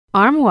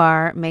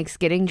Armoire makes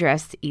getting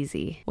dressed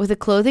easy. With a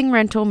clothing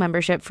rental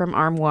membership from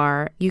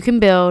Armoire, you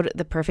can build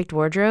the perfect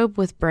wardrobe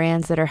with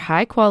brands that are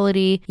high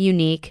quality,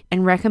 unique,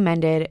 and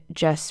recommended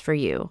just for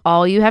you.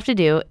 All you have to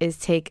do is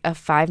take a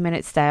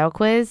 5-minute style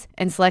quiz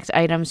and select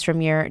items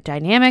from your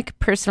dynamic,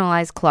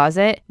 personalized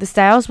closet. The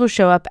styles will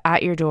show up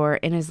at your door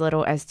in as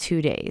little as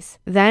 2 days.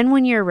 Then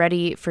when you're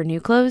ready for new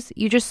clothes,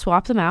 you just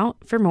swap them out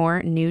for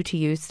more new to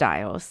you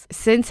styles.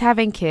 Since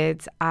having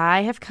kids,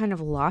 I have kind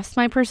of lost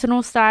my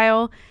personal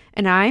style,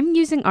 and I'm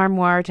using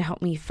Armoire to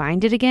help me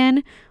find it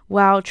again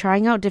while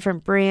trying out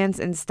different brands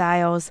and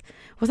styles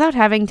without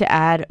having to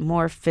add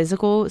more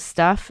physical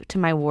stuff to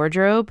my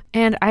wardrobe.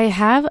 And I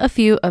have a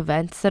few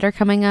events that are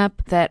coming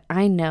up that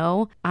I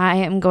know I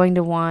am going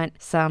to want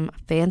some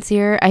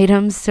fancier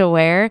items to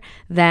wear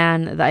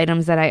than the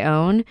items that I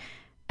own.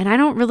 And I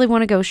don't really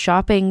want to go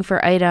shopping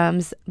for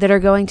items that are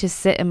going to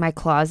sit in my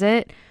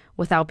closet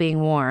without being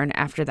worn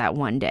after that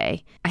one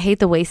day. I hate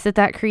the waste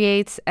that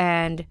creates,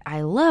 and I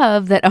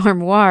love that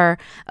Armoire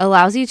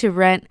allows you to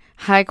rent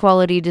high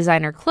quality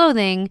designer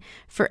clothing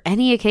for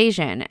any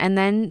occasion and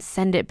then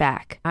send it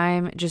back.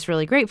 I'm just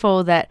really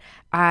grateful that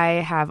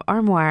I have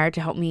Armoire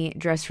to help me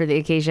dress for the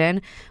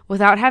occasion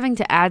without having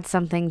to add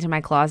something to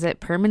my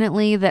closet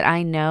permanently that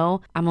I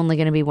know I'm only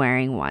going to be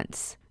wearing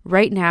once.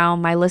 Right now,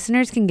 my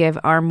listeners can give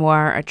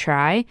Armoire a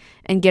try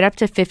and get up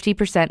to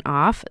 50%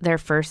 off their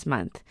first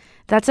month.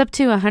 That's up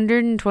to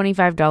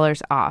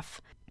 $125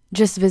 off.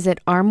 Just visit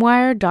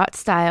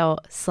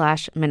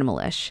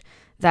armoire.style/minimalish.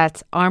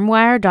 That's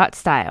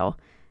armoire.style,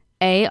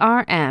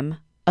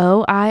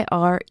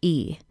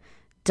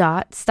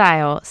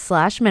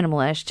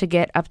 ARMOIRE.style/minimalish to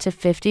get up to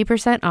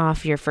 50%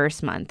 off your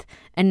first month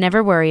and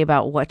never worry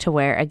about what to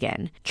wear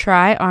again.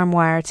 Try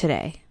Armoire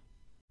today.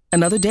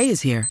 Another day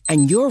is here,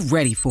 and you're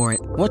ready for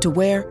it. What to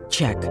wear?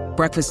 Check.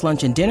 Breakfast,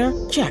 lunch, and dinner?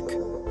 Check.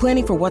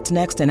 Planning for what's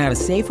next and how to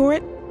save for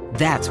it?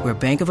 That's where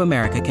Bank of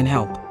America can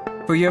help.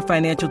 For your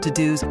financial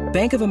to-dos,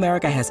 Bank of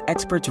America has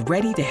experts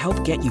ready to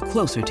help get you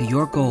closer to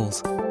your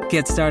goals.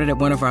 Get started at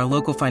one of our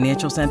local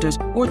financial centers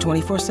or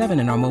 24/7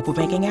 in our mobile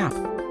banking app.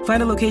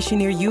 Find a location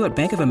near you at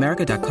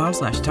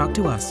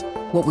bankofamerica.com/talktous.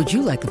 What would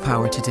you like the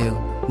power to do?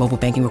 Mobile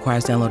banking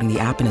requires downloading the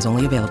app and is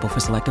only available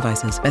for select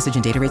devices. Message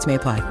and data rates may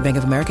apply. Bank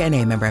of America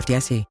N.A., member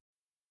FDIC.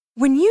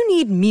 When you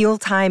need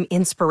mealtime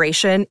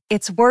inspiration,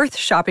 it's worth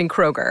shopping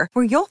Kroger,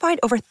 where you'll find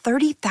over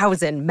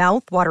 30,000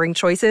 mouth-watering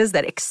choices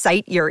that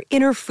excite your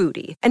inner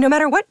foodie. And no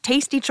matter what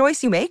tasty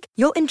choice you make,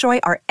 you'll enjoy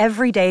our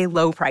everyday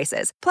low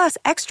prices, plus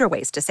extra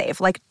ways to save,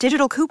 like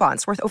digital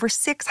coupons worth over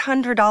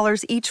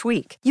 $600 each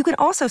week. You can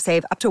also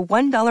save up to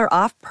 $1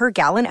 off per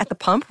gallon at the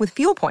pump with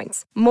fuel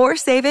points. More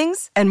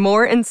savings and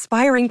more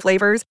inspiring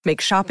flavors make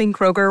shopping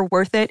Kroger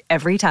worth it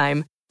every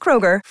time.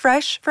 Kroger,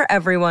 fresh for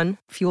everyone.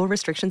 Fuel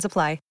restrictions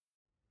apply.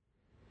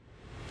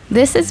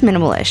 This is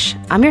Minimalish.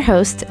 I'm your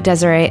host,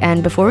 Desiree,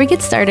 and before we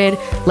get started,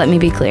 let me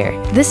be clear.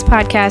 This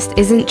podcast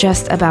isn't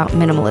just about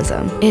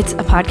minimalism. It's a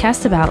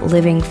podcast about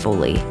living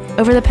fully.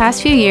 Over the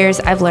past few years,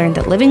 I've learned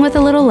that living with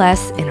a little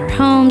less in our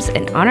homes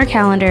and on our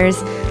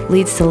calendars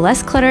leads to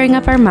less cluttering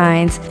up our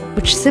minds,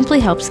 which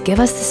simply helps give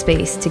us the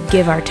space to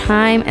give our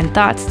time and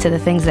thoughts to the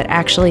things that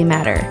actually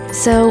matter.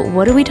 So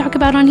what do we talk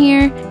about on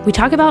here? We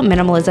talk about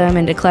minimalism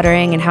and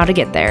decluttering and how to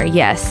get there,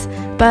 yes.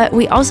 But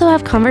we also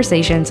have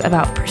conversations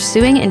about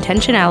pursuing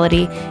intentionality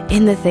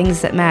in the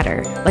things that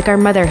matter, like our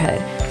motherhood,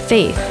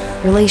 faith,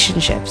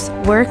 relationships,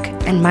 work,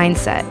 and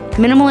mindset.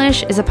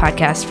 Minimalish is a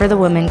podcast for the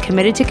women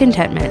committed to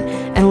contentment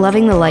and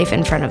loving the life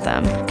in front of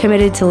them,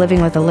 committed to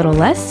living with a little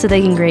less so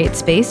they can create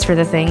space for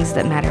the things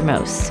that matter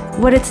most.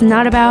 What it's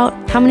not about,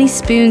 how many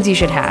spoons you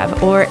should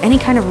have, or any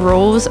kind of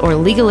rules or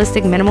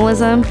legalistic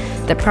minimalism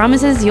that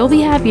promises you'll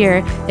be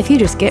happier if you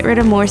just get rid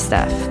of more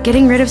stuff.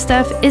 Getting rid of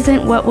stuff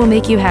isn't what will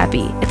make you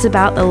happy. It's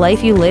about the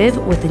life you live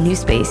with the new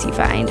space you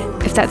find.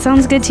 If that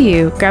sounds good to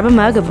you, grab a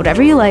mug of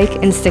whatever you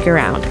like and stick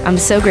around. I'm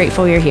so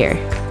grateful you're here.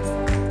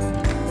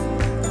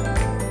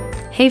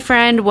 Hey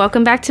friend,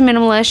 welcome back to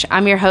Minimalish.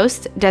 I'm your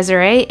host,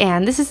 Desiree,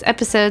 and this is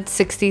episode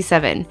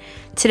 67.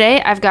 Today,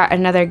 I've got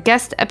another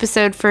guest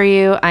episode for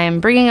you. I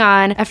am bringing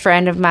on a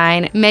friend of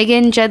mine,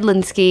 Megan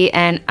Jedlinski,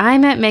 and I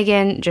met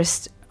Megan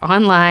just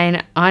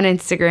online on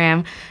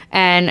Instagram.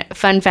 And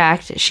fun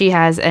fact, she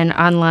has an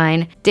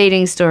online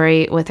dating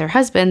story with her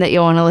husband that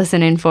you'll want to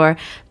listen in for.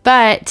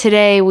 But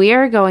today, we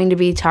are going to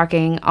be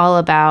talking all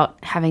about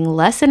having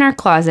less in our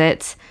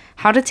closets,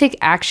 how to take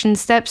action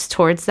steps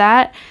towards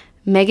that.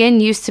 Megan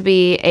used to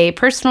be a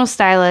personal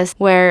stylist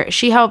where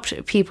she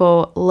helped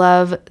people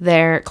love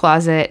their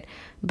closet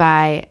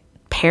by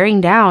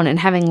paring down and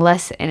having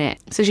less in it.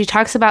 So she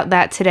talks about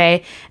that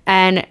today,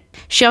 and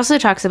she also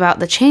talks about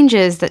the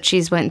changes that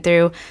she's went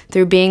through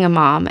being a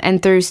mom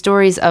and through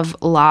stories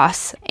of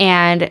loss.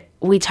 And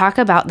we talk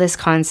about this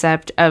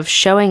concept of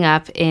showing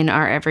up in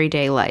our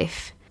everyday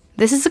life.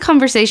 This is a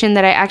conversation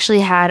that I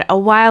actually had a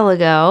while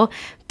ago,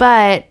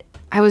 but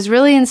I was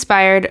really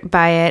inspired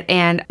by it,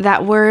 and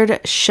that word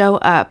show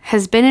up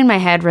has been in my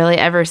head really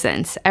ever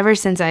since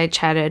I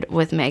chatted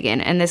with Megan,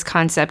 and this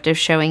concept of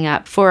showing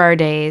up for our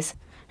days.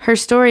 Her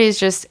story is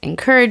just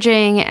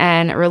encouraging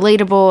and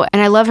relatable,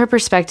 and I love her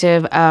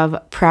perspective of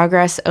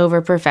progress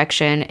over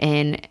perfection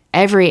in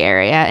every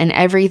area and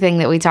everything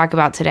that we talk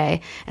about today,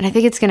 and I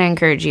think it's going to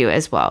encourage you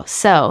as well.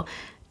 So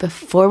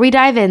before we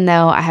dive in,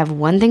 though, I have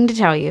one thing to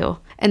tell you,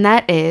 and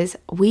that is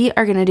we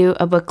are going to do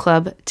a book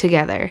club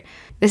together.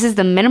 This is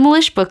the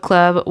Minimalish Book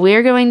Club. We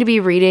are going to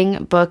be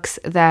reading books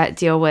that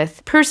deal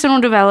with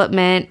personal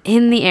development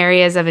in the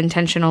areas of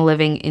intentional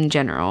living in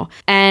general.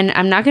 And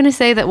I'm not going to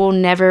say that we'll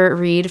never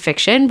read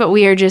fiction, but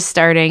we are just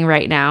starting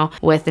right now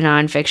with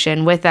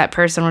nonfiction, with that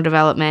personal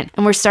development.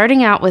 And we're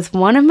starting out with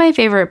one of my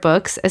favorite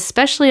books,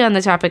 especially on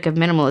the topic of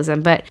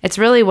minimalism, but it's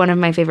really one of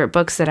my favorite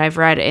books that I've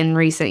read in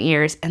recent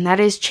years, and that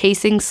is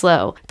Chasing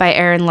Slow by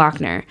Erin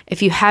Lochner.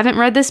 If you haven't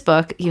read this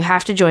book, you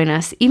have to join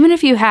us. Even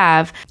if you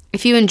have,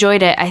 if you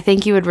enjoyed it, I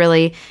think you would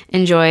really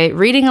enjoy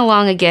reading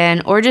along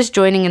again or just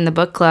joining in the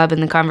book club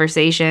and the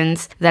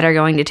conversations that are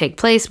going to take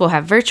place. We'll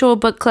have virtual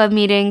book club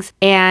meetings,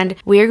 and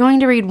we are going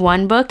to read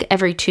one book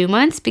every 2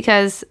 months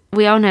because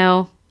we all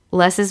know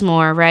less is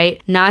more,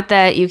 right? Not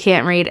that you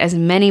can't read as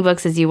many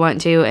books as you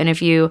want to, and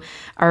if you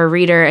are a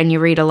reader and you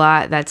read a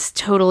lot, that's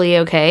totally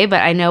okay,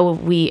 but I know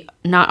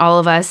not all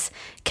of us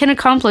can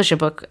accomplish a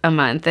book a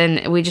month,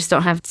 and we just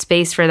don't have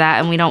space for that,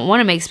 and we don't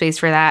want to make space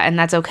for that, and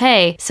that's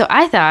okay. So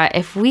I thought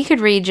if we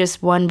could read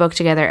just one book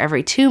together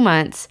every 2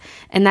 months,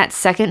 and that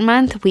second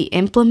month we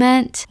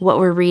implement what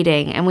we're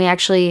reading, and we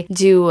actually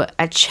do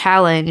a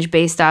challenge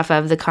based off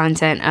of the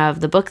content of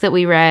the book that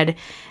we read,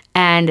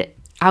 and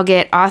I'll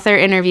get author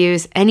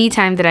interviews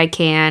anytime that I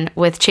can.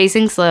 With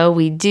Chasing Slow,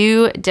 we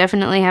do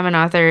definitely have an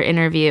author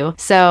interview.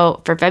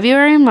 So for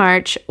February and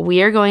March,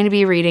 we are going to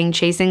be reading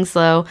Chasing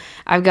Slow.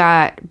 I've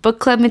got book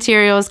club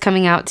materials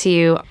coming out to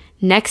you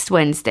next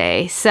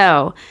Wednesday.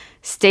 So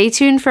stay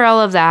tuned for all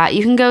of that.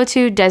 You can go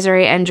to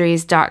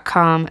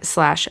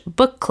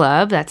DesireeEndries.com/book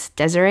club. That's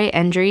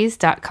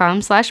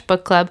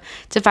DesireeEndries.com/book club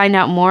to find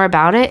out more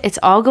about it. It's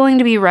all going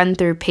to be run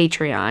through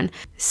Patreon.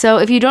 So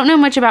if you don't know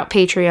much about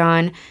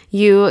Patreon,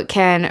 you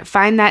can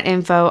find that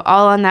info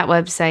all on that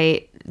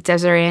website,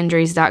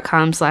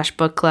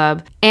 DesireeEndries.com/book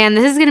club. And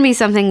this is going to be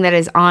something that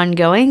is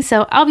ongoing,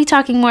 so I'll be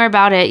talking more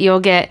about it. You'll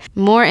get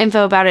more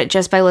info about it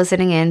just by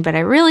listening in, but I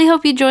really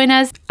hope you join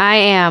us. I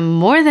am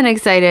more than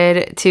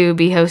excited to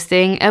be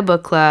hosting a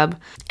book club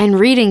and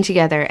reading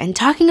together and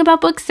talking about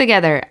books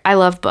together. I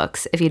love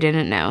books, if you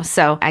didn't know,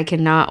 so I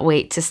cannot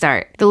wait to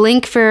start. The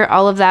link for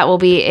all of that will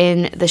be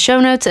in the show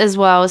notes as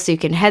well, so you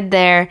can head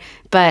there.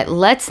 But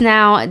let's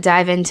now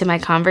dive into my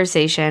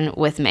conversation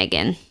with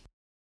Megan.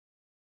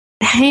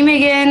 Hey,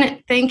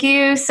 Megan, thank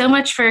you so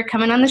much for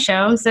coming on the show.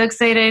 I'm so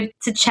excited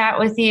to chat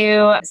with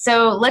you.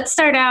 So let's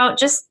start out.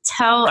 Just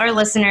tell our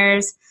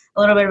listeners a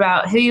little bit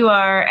about who you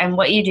are and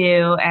what you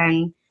do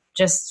and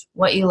just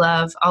what you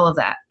love, all of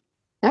that.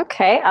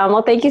 Okay.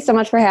 Well, thank you so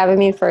much for having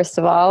me, first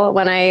of all.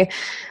 When I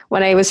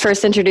was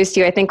first introduced to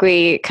you, I think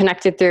we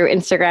connected through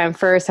Instagram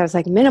first. I was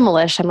like,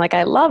 Minimalish. I'm like,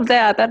 I love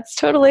that. That's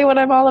totally what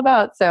I'm all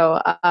about. So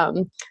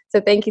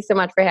thank you so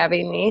much for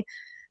having me.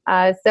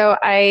 So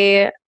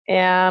I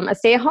am a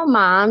stay-at-home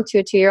mom to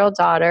a 2-year-old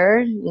daughter,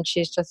 and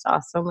she's just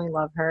awesome. We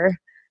love her.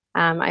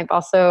 I've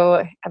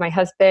also, my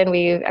husband,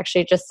 we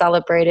actually just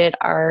celebrated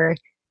our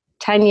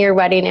 10-year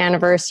wedding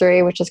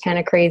anniversary, which is kind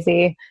of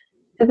crazy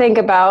to think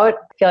about.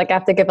 I feel like I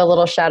have to give a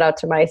little shout out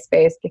to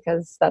MySpace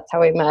because that's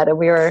how we met, and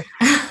we were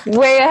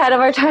way ahead of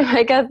our time,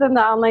 I guess, in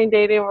the online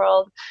dating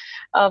world.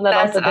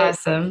 That's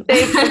awesome.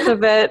 Dates us a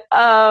bit.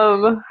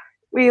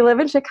 We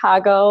live in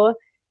Chicago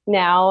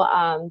now,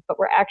 but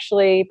we're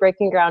actually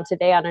breaking ground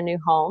today on a new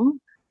home,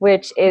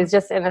 which is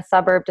just in a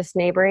suburb just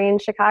neighboring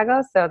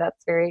Chicago. So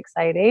that's very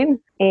exciting.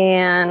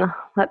 And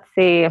let's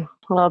see a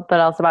little bit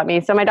else about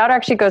me. So my daughter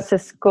actually goes to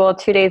school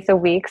 2 days a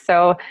week.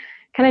 So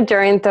kind of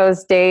during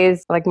those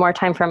days, like more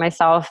time for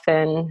myself,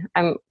 and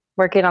I'm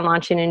working on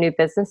launching a new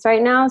business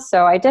right now.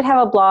 So I did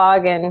have a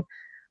blog, and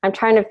I'm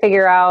trying to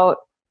figure out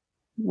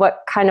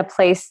what kind of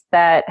place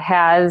that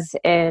has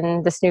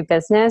in this new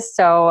business.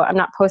 So I'm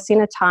not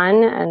posting a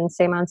ton, and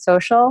same on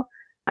social.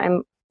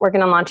 I'm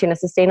working on launching a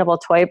sustainable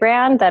toy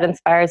brand that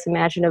inspires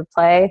imaginative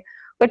play,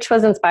 which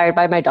was inspired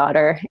by my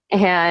daughter.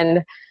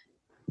 And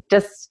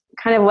just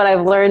kind of what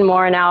I've learned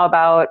more now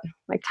about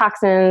like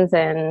toxins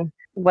and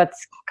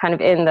what's kind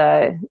of in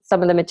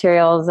some of the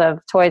materials of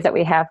toys that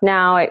we have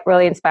now, it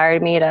really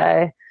inspired me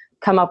to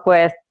come up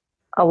with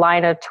a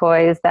line of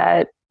toys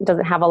that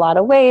doesn't have a lot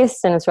of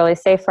waste and it's really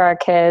safe for our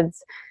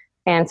kids.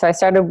 And so I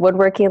started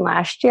woodworking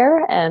last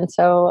year. And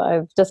so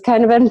I've just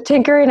kind of been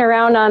tinkering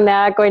around on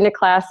that, going to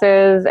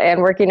classes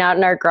and working out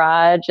in our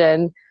garage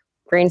and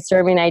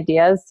brainstorming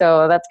ideas.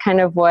 So that's kind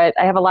of what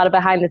I have, a lot of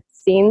behind the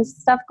scenes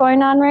stuff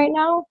going on right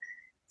now.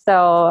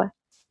 So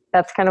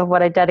that's kind of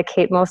what I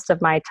dedicate most of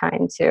my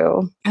time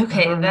to.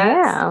 Okay.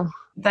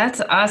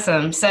 That's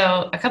awesome.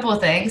 So a couple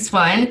of things.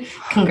 1,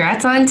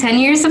 congrats on 10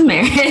 years of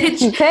marriage.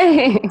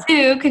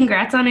 2,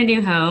 congrats on a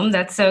new home.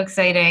 That's so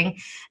exciting.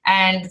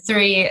 And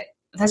 3,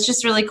 that's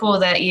just really cool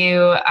that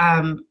you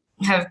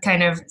have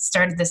kind of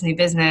started this new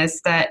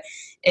business that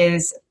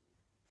is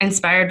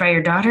inspired by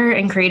your daughter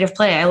and creative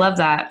play. I love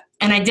that.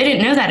 And I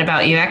didn't know that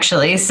about you,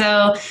 actually.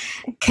 So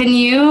can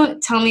you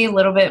tell me a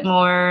little bit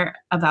more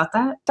about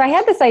that? So I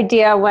had this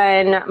idea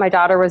when my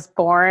daughter was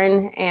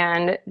born,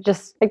 and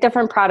just like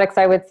different products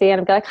I would see and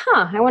I'd be like,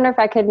 I wonder if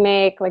I could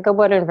make like a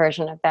wooden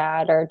version of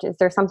that, or is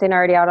there something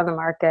already out on the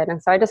market?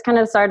 And so I just kind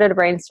of started to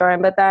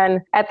brainstorm. But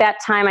then at that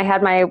time I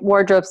had my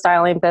wardrobe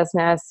styling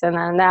business, and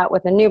then that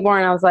with a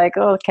newborn, I was like,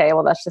 okay,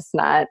 well, that's just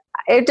not,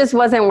 it just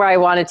wasn't where I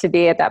wanted to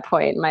be at that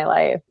point in my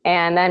life.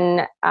 And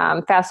then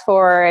fast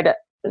forward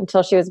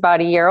until she was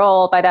about a year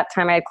old. By that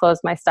time, I had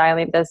closed my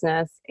styling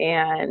business,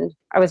 and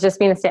I was just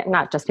being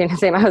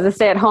I was a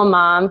stay-at-home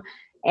mom.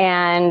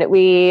 And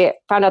we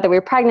found out that we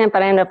were pregnant,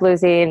 but I ended up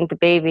losing the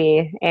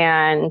baby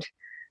or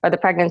the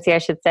pregnancy, I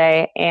should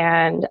say.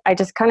 And I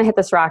just kind of hit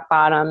this rock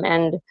bottom.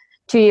 And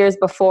 2 years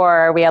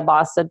before, we had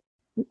lost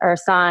our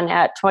son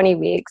at 20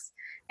 weeks.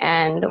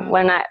 And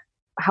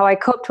how I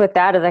coped with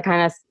that is I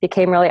kind of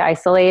became really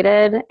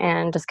isolated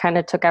and just kind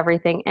of took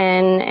everything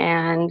in,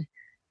 and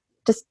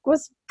just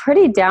was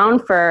pretty down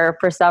for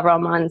several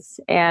months.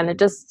 And it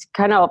just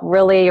kind of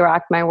really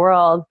rocked my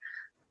world.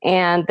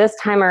 And this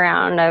time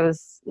around, I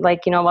was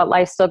like, you know what,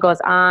 life still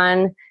goes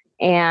on.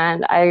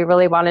 And I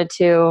really wanted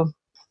to,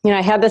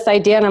 I had this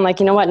idea, and I'm like,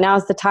 you know what,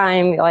 now's the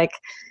time. Like,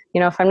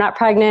 if I'm not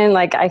pregnant,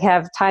 like I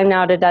have time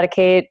now to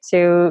dedicate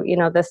to,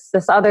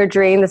 this other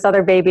dream, this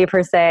other baby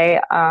per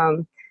se,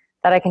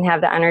 that I can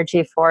have the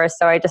energy for.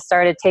 So I just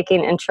started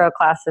taking intro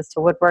classes to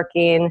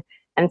woodworking.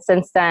 And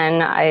since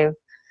then I've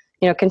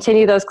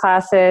continue those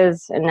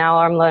classes, and now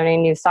I'm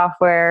learning new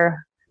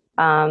software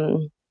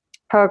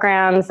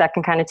programs that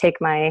can kind of take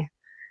my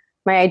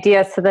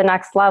ideas to the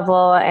next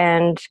level,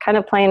 and kind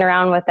of playing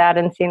around with that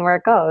and seeing where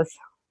it goes.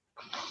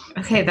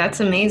 Okay,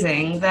 that's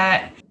amazing.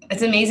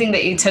 It's amazing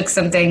that you took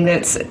something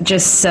that's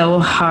just so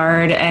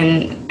hard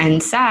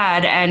and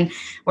sad, and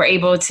were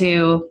able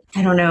to,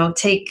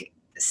 take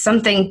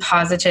something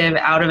positive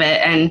out of it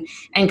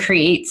and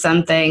create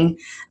something.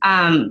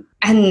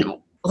 And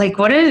like,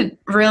 what a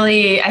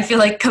really, I feel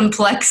like,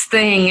 complex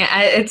thing.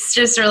 It's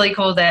just really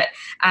cool that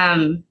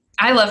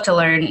I love to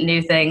learn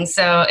new things.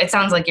 So it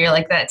sounds like you're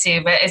like that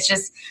too, but it's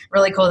just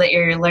really cool that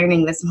you're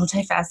learning this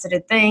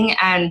multifaceted thing.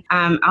 And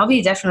I'll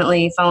be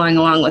definitely following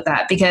along with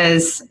that,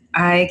 because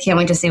I can't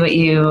wait to see what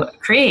you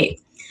create.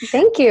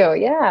 Thank you.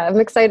 Yeah, I'm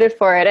excited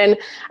for it. And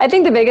I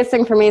think the biggest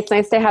thing for me, it's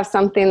nice to have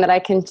something that I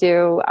can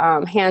do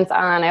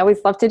hands-on. I always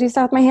love to do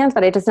stuff with my hands,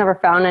 but I just never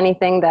found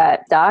anything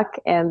that stuck.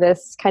 And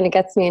this kind of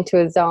gets me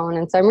into a zone.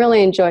 And so I'm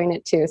really enjoying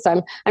it too.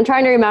 So I'm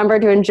trying to remember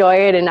to enjoy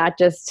it and not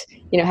just,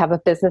 have a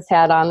business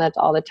hat on that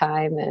all the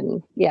time.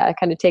 And yeah,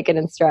 kind of take it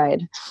in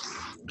stride.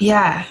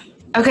 Yeah.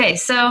 Okay.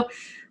 So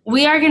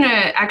we are going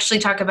to actually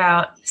talk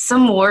about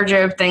some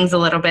wardrobe things a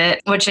little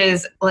bit, which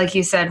is, like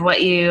you said,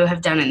 what you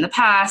have done in the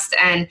past.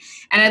 And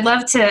I'd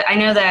love to, I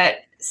know that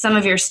some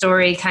of your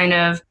story kind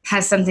of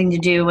has something to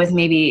do with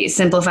maybe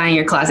simplifying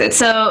your closet.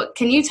 So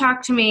can you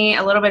talk to me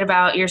a little bit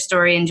about your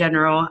story in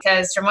general?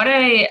 Because from what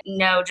I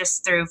know,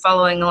 just through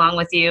following along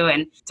with you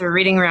and through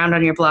reading around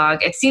on your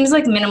blog, it seems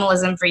like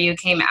minimalism for you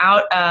came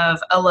out of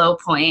a low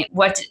point.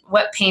 What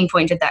pain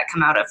point did that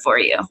come out of for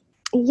you?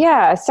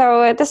 Yeah,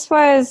 so this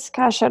was,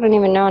 I don't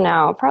even know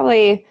now,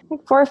 probably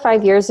like 4 or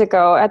 5 years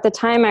ago. At the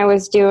time, I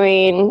was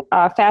doing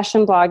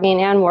fashion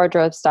blogging and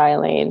wardrobe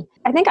styling.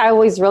 I think I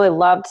always really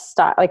loved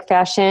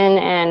fashion,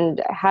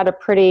 and had a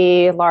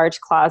pretty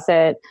large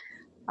closet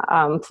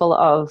full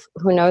of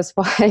who knows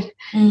what.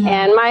 Mm-hmm.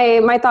 And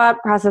my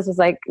thought process was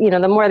like,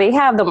 the more that you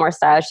have, the more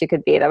stylish you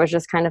could be. That was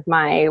just kind of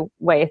my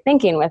way of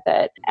thinking with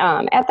it.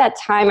 At that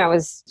time, I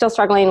was still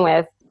struggling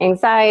with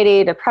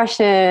anxiety,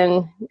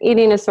 depression,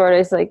 eating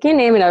disorders, like you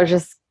name it. I was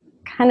just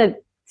kind of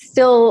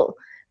still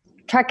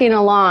trekking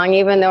along,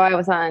 even though I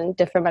was on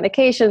different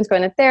medications,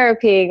 going to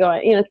therapy,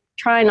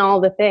 trying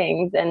all the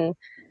things. And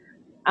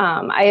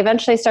I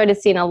eventually started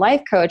seeing a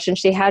life coach, and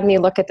she had me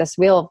look at this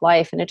wheel of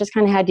life, and it just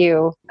kind of had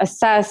you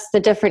assess the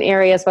different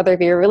areas, whether it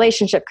be your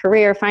relationship,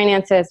 career,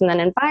 finances, and then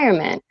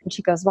environment. And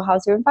she goes, well,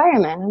 how's your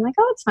environment? I'm like,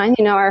 oh, it's fine.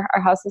 Our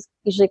house is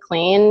usually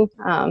clean.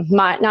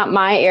 Not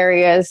my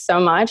areas so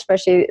much,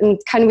 but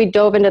we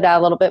dove into that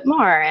a little bit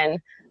more. And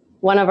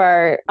one of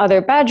our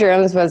other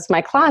bedrooms was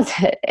my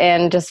closet,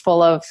 and just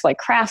full of like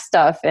craft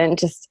stuff, and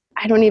just,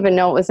 I don't even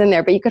know what was in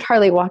there, but you could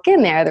hardly walk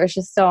in there. There was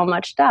just so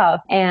much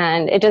stuff.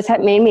 And it just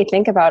made me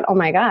think about, oh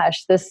my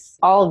gosh,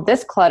 all of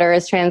this clutter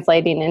is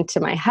translating into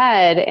my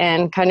head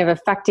and kind of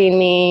affecting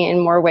me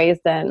in more ways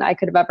than I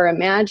could have ever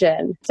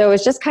imagined. So it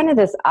was just kind of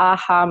this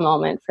aha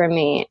moment for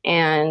me.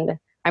 And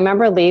I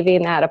remember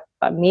leaving that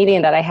a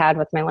meeting that I had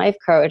with my life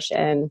coach,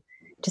 and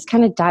just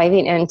kind of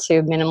diving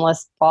into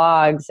minimalist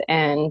blogs.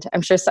 And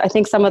I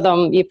think some of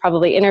them you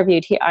probably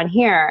interviewed on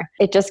here.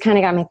 It just kind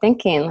of got me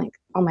thinking, like,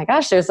 oh my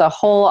gosh, there's a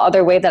whole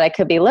other way that I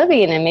could be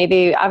living. And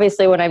maybe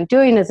obviously what I'm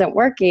doing isn't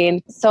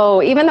working.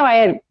 So even though I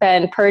had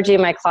been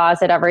purging my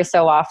closet every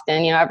so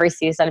often, every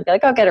season, I'd be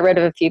like, get rid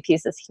of a few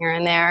pieces here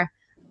and there.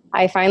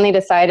 I finally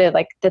decided,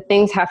 like, the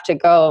things have to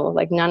go.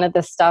 Like, none of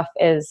this stuff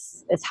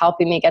is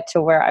helping me get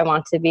to where I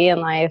want to be in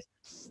life.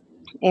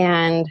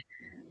 And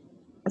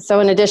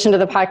so in addition to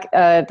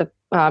the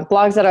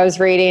blogs that I was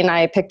reading,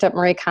 I picked up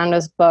Marie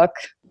Kondo's book.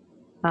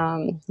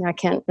 I'm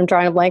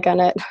drawing a blank on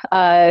it.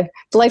 The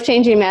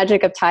Life-Changing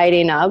Magic of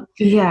Tidying Up.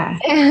 Yeah.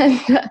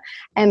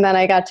 And then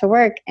I got to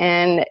work,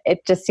 and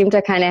it just seemed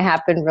to kind of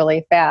happen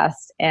really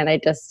fast. And I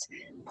just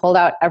pulled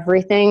out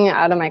everything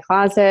out of my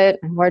closet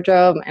and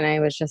wardrobe, and I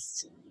was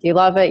just, do you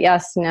love it?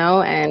 Yes,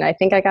 no. And I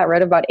think I got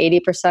rid of about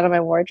 80% of my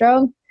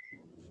wardrobe.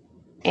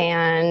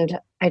 And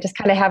I just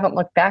kind of haven't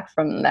looked back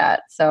from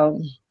that. So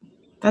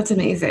that's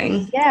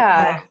amazing.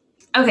 Yeah.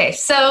 Okay.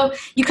 So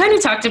you kind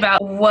of talked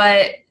about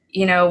what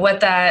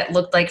that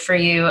looked like for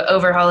you,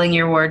 overhauling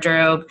your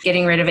wardrobe,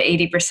 getting rid of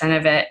 80%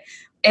 of it.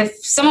 If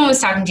someone was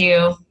talking to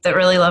you that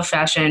really loved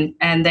fashion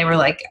and they were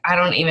like,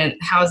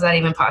 how is that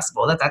even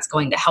possible that that's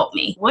going to help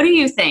me? What do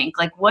you think?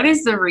 Like, what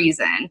is the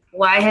reason?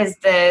 Why has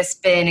this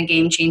been a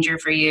game changer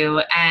for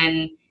you?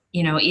 And,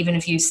 even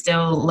if you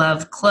still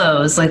love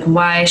clothes, like,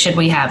 why should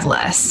we have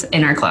less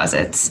in our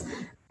closets?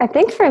 I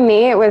think for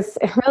me, it was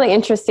really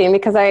interesting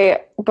because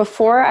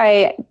before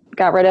I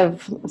got rid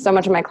of so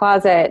much of my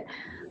closet,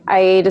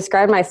 I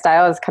described my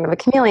style as kind of a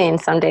chameleon.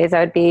 Some days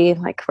I would be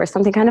like, wear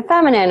something kind of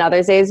feminine.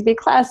 Other days would be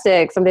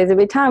classic. Some days it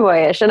would be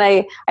tomboyish. And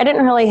I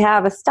didn't really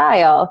have a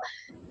style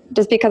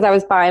just because I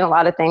was buying a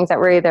lot of things that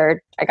were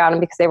either I got them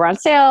because they were on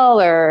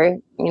sale or,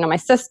 my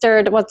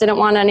sister didn't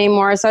want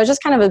anymore. So I was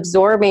just kind of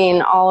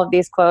absorbing all of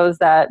these clothes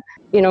that,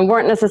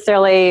 weren't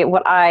necessarily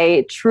what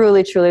I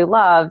truly, truly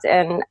loved.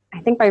 And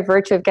I think by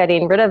virtue of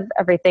getting rid of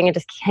everything and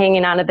just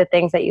hanging on to the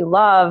things that you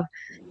love,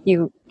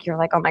 you're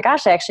like, oh my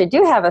gosh, I actually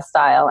do have a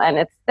style, and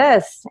it's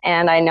this.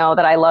 And I know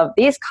that I love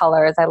these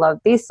colors. I love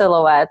these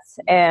silhouettes.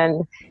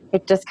 And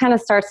it just kind of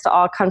starts to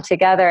all come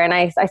together. And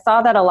I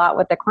saw that a lot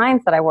with the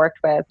clients that I worked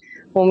with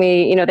when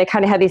they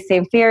kind of had these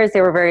same fears.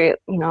 They were very,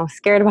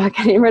 scared about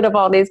getting rid of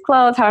all these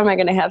clothes. How am I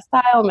going to have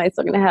style? Am I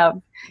still going to have,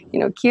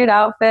 cute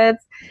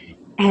outfits?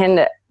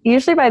 And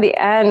usually by the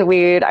end,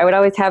 I would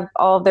always have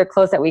all of their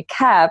clothes that we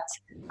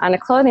kept on a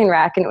clothing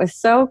rack. And it was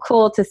so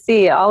cool to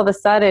see all of a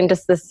sudden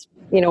just this,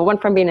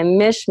 went from being a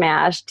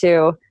mishmash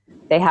to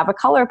they have a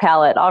color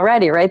palette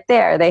already right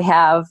there. They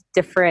have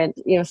different,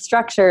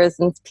 structures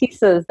and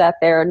pieces that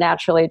they're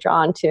naturally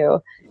drawn to.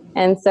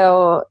 And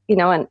so,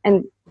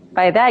 and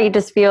by that, you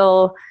just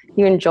feel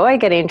you enjoy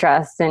getting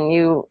dressed,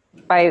 and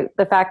by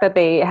the fact that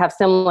they have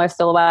similar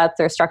silhouettes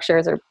or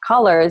structures or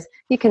colors,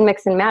 you can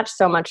mix and match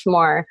so much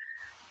more.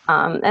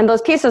 And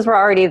those pieces were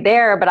already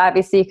there, but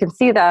obviously you can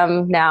see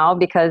them now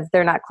because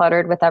they're not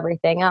cluttered with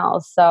everything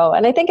else. So,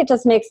 and I think it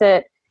just makes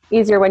it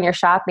easier when you're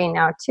shopping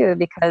now too,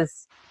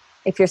 because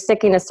if you're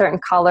sticking to certain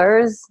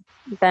colors,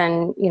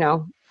 then,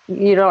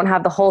 you don't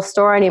have the whole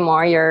store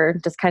anymore. You're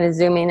just kind of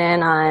zooming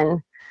in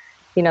on,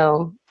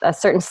 a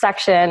certain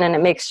section, and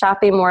it makes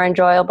shopping more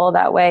enjoyable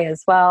that way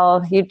as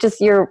well.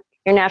 You're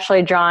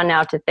naturally drawn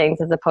now to things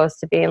as opposed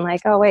to being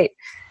like, oh wait,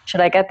 should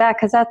I get that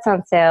because that's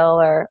on sale?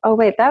 Or, oh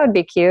wait, that would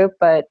be cute,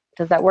 but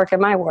does that work in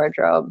my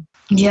wardrobe?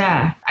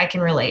 Yeah, I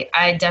can relate.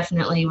 I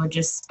definitely would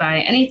just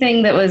buy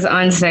anything that was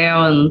on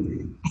sale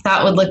and I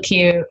thought would look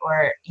cute,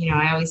 or,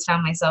 I always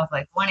found myself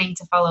like wanting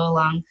to follow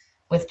along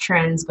with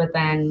trends, but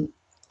then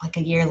like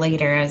a year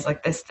later, I was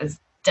like, this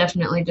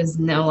definitely does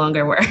no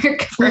longer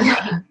work for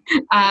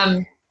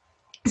me.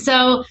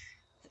 So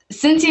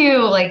since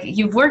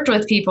you've worked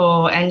with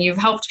people and you've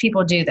helped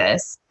people do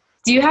this,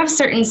 do you have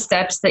certain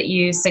steps that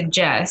you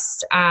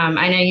suggest?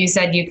 I know you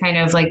said you kind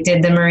of like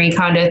did the Marie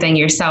Kondo thing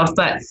yourself,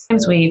 but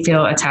sometimes we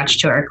feel attached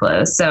to our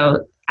clothes.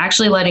 So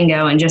actually letting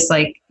go and just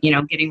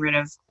getting rid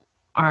of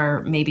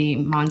our maybe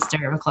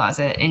monster of a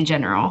closet in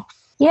general.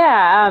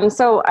 Yeah.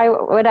 So I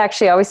would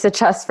actually always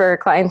suggest for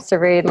clients to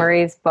read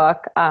Marie's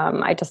book.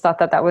 I just thought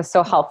that was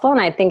so helpful.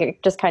 And I think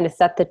it just kind of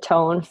set the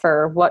tone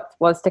for what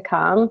was to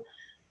come.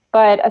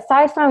 But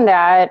aside from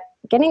that,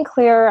 getting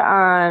clear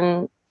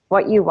on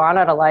what you want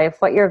out of life,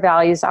 what your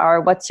values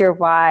are, what's your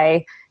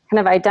why, kind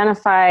of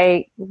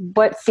identify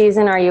what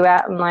season are you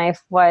at in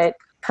life, what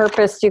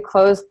purpose do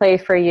clothes play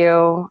for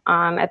you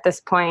at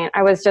this point.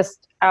 I was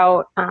just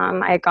out,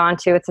 I had gone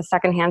to, it's a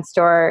secondhand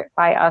store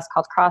by us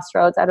called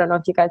Crossroads. I don't know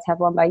if you guys have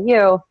one by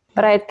you,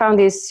 but I had found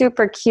these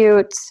super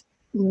cute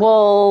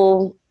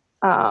wool,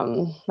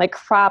 like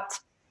cropped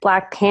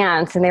black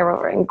pants, and they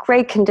were in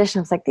great condition.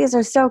 I was like, these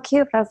are so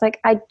cute. But I was like,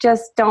 I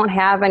just don't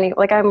have any,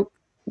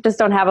 just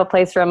don't have a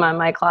place for them in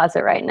my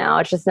closet right now.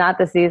 It's just not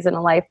the season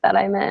of life that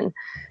I'm in.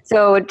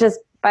 So just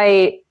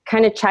by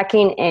kind of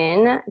checking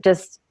in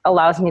just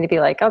allows me to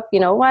be like, oh, you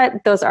know what?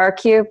 Those are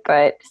cute,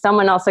 but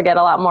someone else will get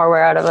a lot more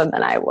wear out of them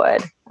than I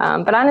would.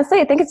 But honestly,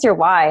 I think it's your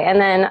why.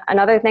 And then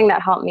another thing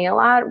that helped me a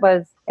lot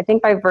was, I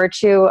think by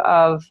virtue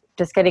of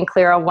just getting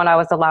clear on what I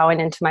was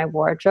allowing into my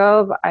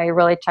wardrobe, I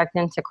really checked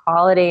into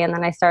quality. And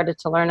then I started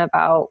to learn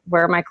about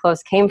where my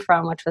clothes came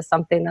from, which was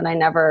something that I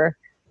never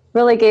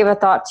really gave a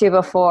thought to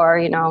before.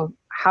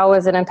 How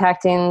is it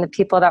impacting the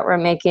people that were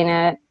making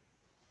it,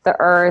 the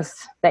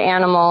earth, the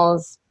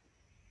animals,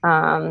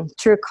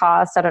 True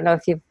Cost. I don't know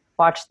if you've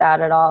watched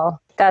that at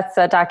all. That's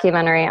a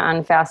documentary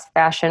on fast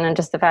fashion and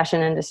just the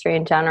fashion industry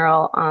in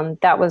general.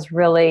 That was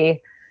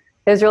really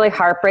it was really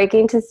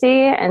heartbreaking to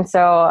see. And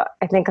so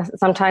I think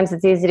sometimes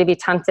it's easy to be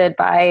tempted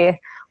by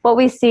what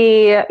we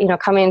see,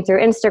 coming through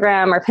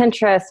Instagram or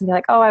Pinterest and be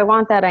like, oh, I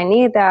want that, I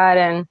need that.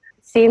 And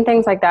seeing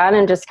things like that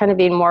and just kind of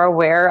being more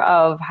aware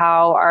of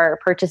how our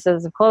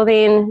purchases of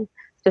clothing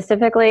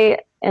specifically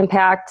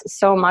impact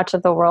so much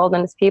of the world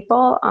and its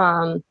people.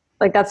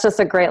 That's just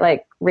a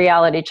great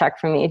reality check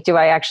for me. Do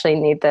I actually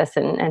need this,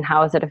 and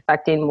how is it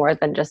affecting more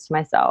than just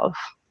myself?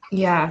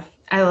 Yeah,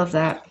 I love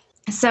that.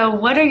 So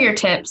what are your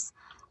tips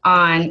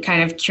on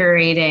kind of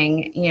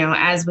curating,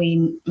 as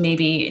we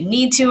maybe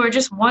need to or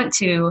just want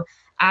to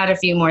add a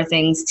few more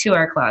things to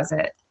our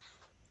closet?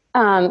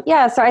 So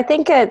I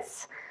think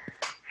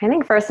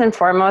first and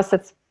foremost,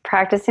 it's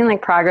practicing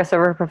progress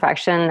over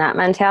perfection, that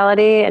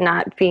mentality, and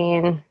not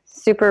being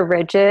super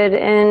rigid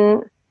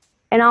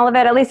in all of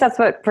it. At least that's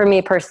what, for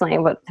me personally,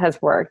 what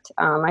has worked.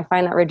 I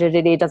find that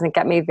rigidity doesn't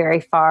get me very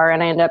far,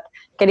 and I end up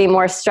getting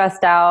more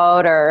stressed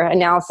out or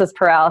analysis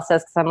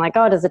paralysis because I'm like,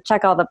 oh, does it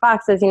check all the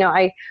boxes?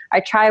 I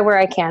try where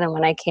I can and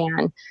when I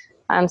can.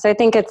 So I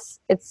think it's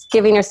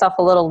giving yourself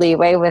a little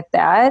leeway with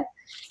that.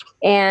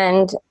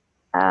 And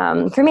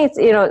for me,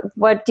 it's,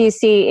 what do you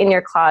see in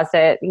your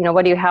closet?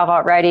 What do you have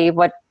already?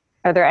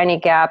 Are there any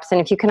gaps? And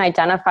if you can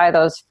identify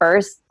those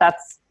first,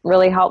 that's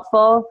really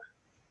helpful.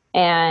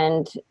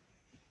 And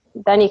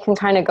then you can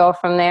kind of go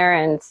from there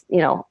and,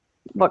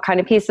 what kind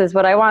of pieces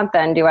would I want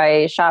then? Do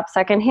I shop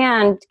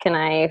secondhand? Can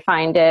I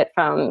find it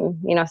from,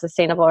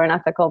 sustainable or an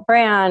ethical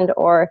brand?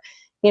 Or,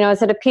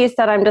 is it a piece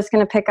that I'm just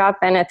going to pick up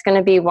and it's going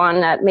to be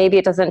one that maybe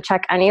it doesn't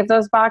check any of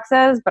those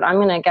boxes, but I'm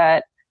going to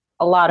get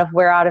a lot of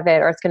wear out of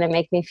it, or it's going to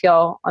make me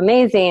feel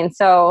amazing.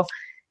 So,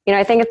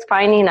 I think it's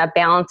finding a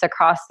balance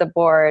across the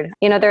board.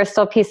 There are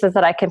still pieces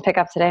that I can pick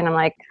up today, and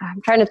I'm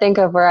trying to think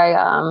of where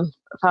I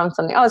found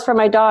something. Oh, it's for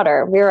my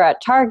daughter. We were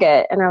at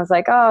Target, and I was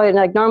like, oh,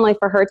 and normally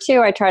for her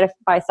too, I try to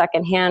buy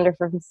secondhand or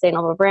from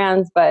sustainable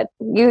brands. But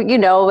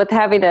with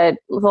having a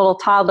little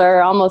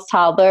toddler, almost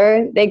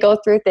toddler, they go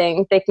through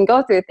things. They can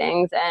go through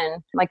things,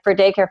 and for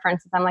daycare, for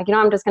instance, I'm like,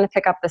 I'm just going to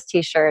pick up this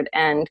T-shirt,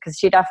 and because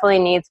she definitely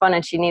needs one,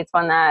 and she needs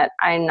one that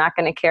I'm not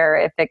going to care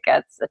if it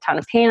gets a ton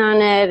of paint on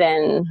it,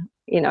 and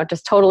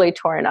just totally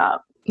torn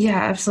up. Yeah,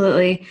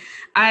 absolutely.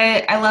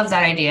 I love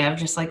that idea of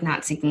just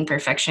not seeking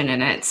perfection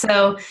in it.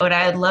 So what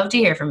I'd love to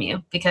hear from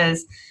you,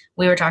 because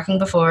we were talking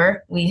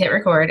before we hit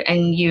record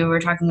and you were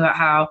talking about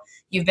how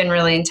you've been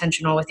really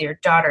intentional with your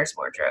daughter's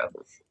wardrobe.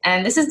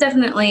 And this is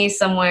definitely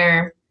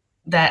somewhere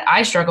that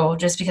I struggle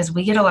just because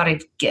we get a lot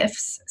of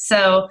gifts.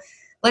 So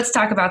let's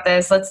talk about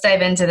this. Let's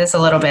dive into this a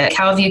little bit.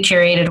 How have you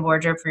curated a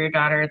wardrobe for your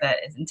daughter that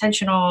is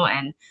intentional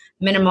and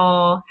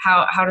minimal?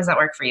 How does that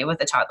work for you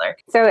with a toddler?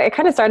 So it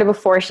kind of started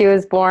before she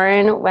was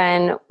born,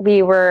 when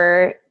we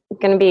were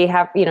going to be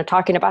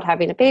talking about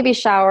having a baby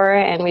shower,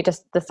 and we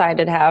just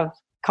decided to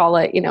call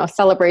it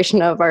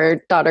celebration of our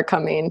daughter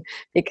coming,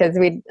 because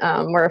we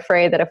were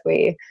afraid that if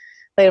we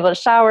labeled a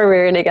shower, we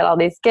were going to get all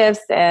these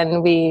gifts,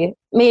 and we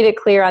made it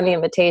clear on the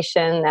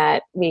invitation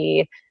that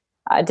we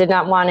did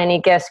not want any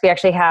gifts. We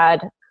actually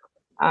had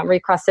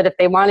requested if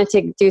they wanted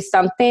to do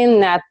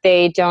something that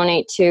they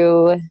donate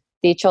to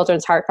the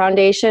Children's Heart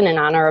Foundation in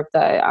honor of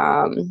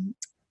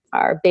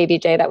our baby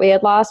Jay that we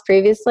had lost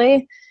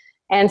previously.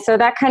 And so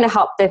that kind of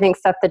helped, I think,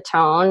 set the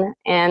tone.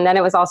 And then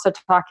it was also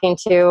talking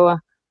to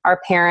our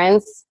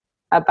parents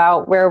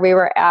about where we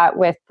were at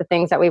with the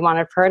things that we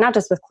wanted for her, not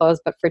just with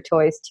clothes, but for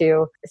toys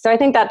too. So I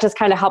think that just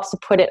kind of helps to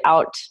put it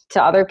out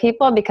to other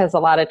people, because a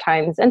lot of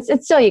times, and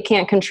it's still, you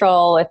can't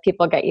control if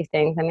people get you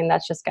things. I mean,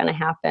 that's just going to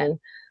happen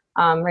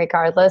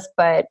regardless,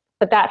 but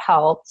that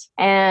helped.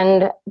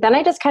 And then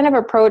I just kind of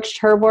approached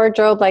her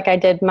wardrobe like I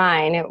did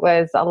mine. It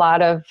was a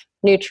lot of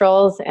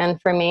neutrals. And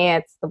for me,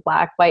 it's the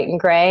black, white, and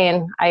gray.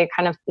 And I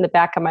kind of, in the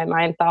back of my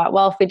mind, thought,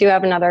 well, if we do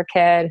have another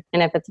kid,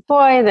 and if it's a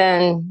boy,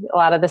 then a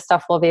lot of the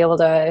stuff we'll be able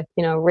to,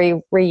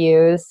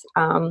 reuse,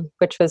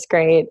 which was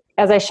great.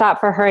 As I shop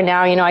for her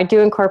now, I do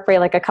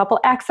incorporate a couple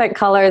accent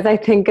colors I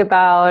think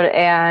about,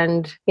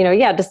 and,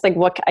 just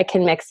what I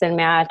can mix and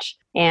match.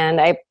 And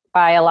I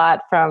buy a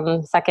lot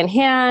from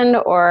secondhand,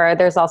 or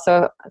there's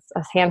also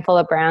a handful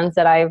of brands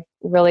that I've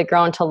really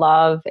grown to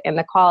love, and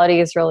the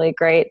quality is really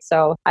great.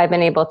 So I've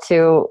been able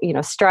to,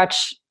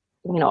 stretch,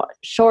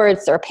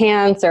 shorts or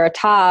pants or a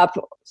top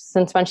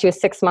since when she was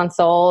 6 months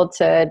old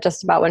to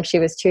just about when she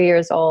was 2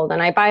 years old.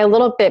 And I buy a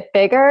little bit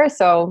bigger,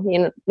 so,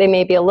 they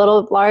may be a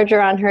little larger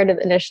on her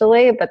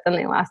initially, but then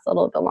they last a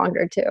little bit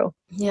longer too.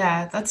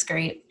 Yeah, that's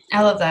great.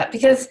 I love that,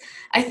 because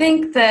I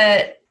think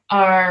that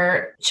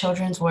our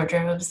children's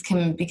wardrobes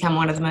can become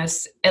one of the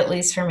most, at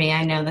least for me,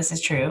 I know this is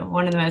true,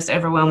 one of the most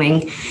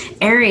overwhelming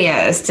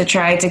areas to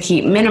try to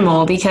keep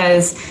minimal,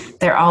 because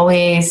they're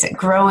always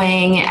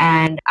growing.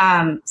 And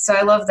so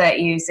I love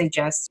that you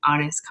suggest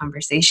honest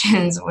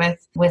conversations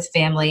with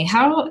family.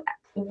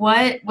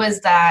 What was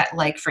that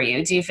like for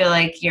you? Do you feel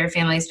like your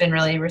family's been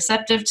really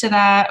receptive to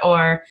that,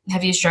 or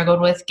have you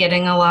struggled with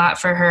getting a lot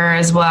for her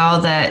as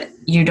well that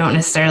you don't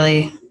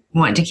necessarily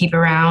want to keep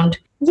around?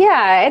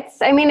 Yeah,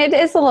 it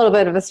is a little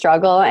bit of a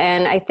struggle.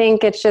 And I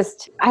think it's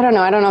just, I don't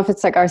know if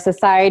it's like our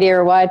society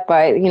or what,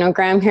 but,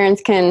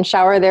 grandparents can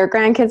shower their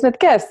grandkids with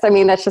gifts.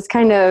 That's just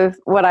kind of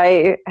what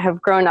I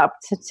have grown up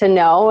to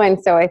know.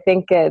 And so I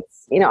think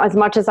it's, as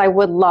much as I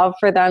would love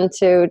for them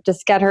to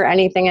just get her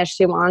anything as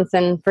she wants,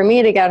 and for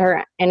me to get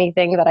her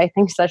anything that I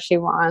think that she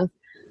wants,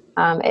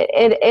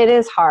 it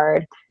is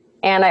hard.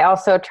 And I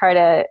also try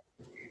to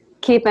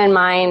keep in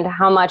mind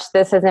how much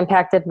this has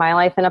impacted my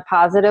life in a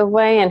positive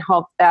way, and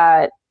hope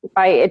that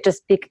by it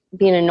just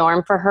being a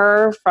norm for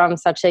her from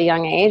such a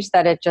young age,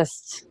 that it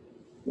just,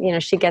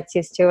 she gets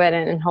used to it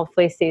and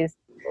hopefully sees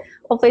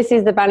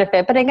the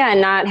benefit. But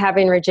again, not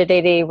having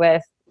rigidity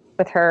with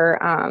her,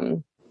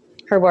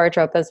 her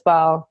wardrobe as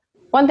well.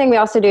 One thing we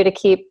also do to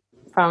keep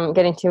from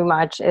getting too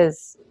much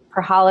is for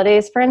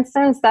holidays, for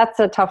instance. That's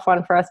a tough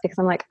one for us, because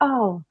I'm like,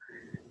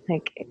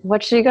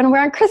 what's she going to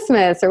wear on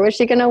Christmas, or what's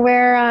she going to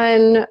wear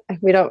on,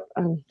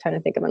 I'm trying to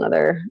think of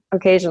another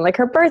occasion, like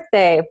her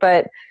birthday.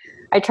 But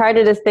I try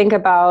to just think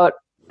about,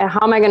 how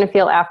am I going to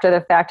feel after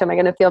the fact? Am I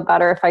going to feel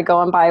better if I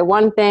go and buy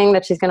one thing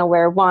that she's going to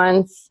wear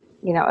once?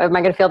 Am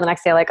I going to feel the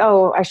next day like,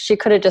 she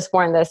could have just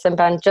worn this and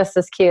been just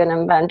as cute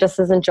and been just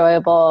as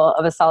enjoyable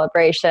of a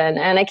celebration?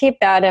 And I keep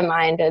that in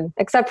mind. And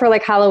except for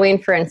like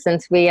Halloween, for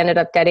instance, we ended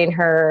up getting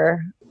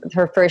her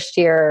first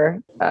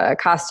year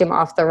costume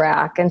off the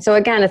rack. And so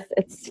again,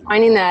 it's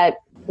finding that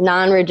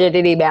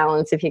non-rigidity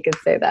balance, if you could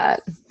say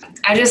that.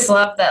 I just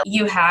love that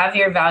you have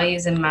your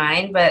values in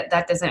mind, but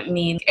that doesn't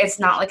mean it's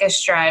not like a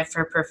strive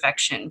for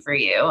perfection for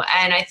you.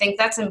 And I think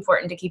that's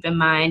important to keep in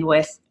mind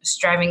with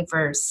striving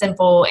for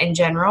simple in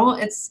general.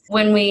 It's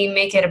when we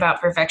make it about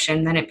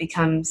perfection, then it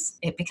becomes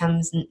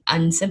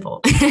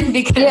unsimple.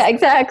 Yeah,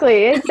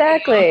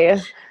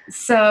 exactly.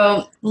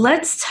 So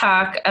let's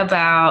talk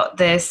about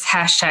this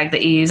hashtag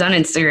that you use on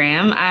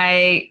Instagram.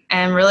 I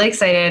am really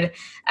excited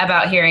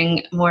about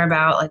hearing more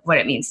about like what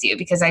it means to you,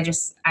 because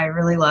I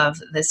really love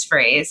this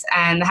phrase.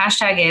 And the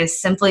hashtag is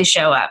Simply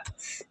Show Up.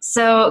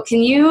 So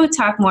can you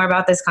talk more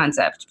about this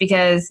concept?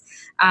 Because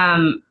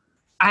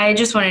I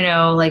just want to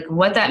know like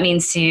what that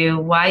means to you,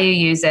 why you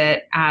use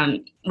it.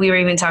 We were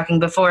even talking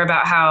before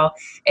about how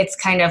it's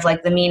kind of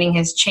like the meaning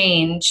has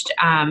changed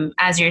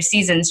as your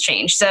seasons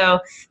change.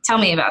 So tell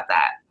me about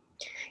that.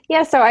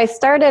 Yeah, so I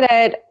started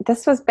it,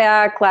 this was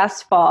back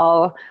last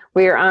fall.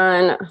 We were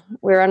on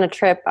a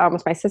trip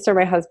with my sister,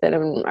 my husband,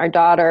 and our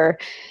daughter.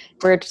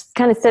 We were just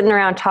kind of sitting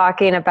around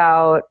talking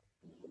about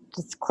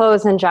just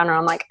clothes in general.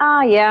 I'm like,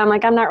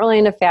 I'm not really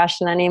into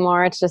fashion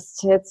anymore. It's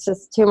just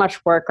too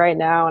much work right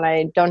now, and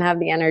I don't have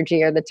the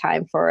energy or the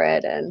time for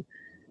it. And,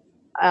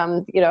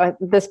 at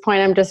this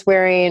point, I'm just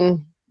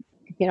wearing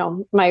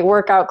my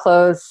workout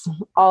clothes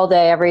all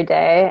day, every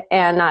day,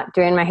 and not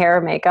doing my hair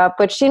or makeup,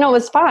 which,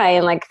 was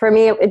fine. Like for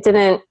me, it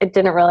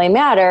didn't really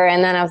matter.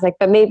 And then I was like,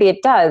 but maybe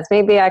it does.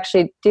 Maybe I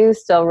actually do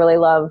still really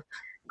love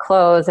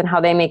clothes and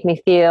how they make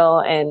me feel,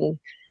 and,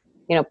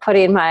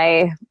 putting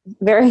my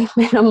very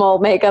minimal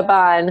makeup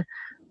on.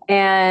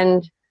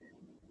 And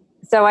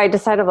so I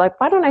decided like,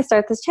 why don't I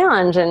start this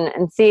challenge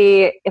and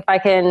see if I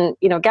can,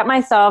 get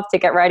myself to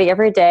get ready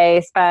every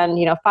day, spend,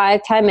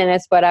 5-10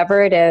 minutes,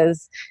 whatever it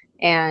is.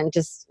 And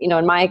just,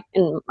 in my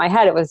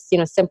head, it was,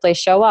 simply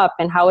show up.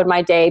 And how would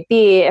my day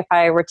be if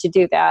I were to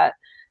do that?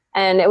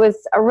 And it was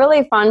a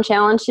really fun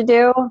challenge to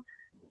do.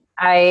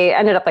 I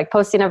ended up like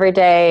posting every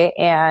day,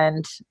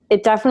 and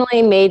it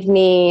definitely made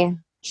me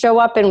show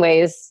up in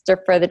ways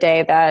for the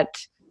day that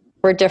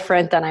were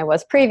different than I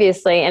was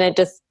previously. And it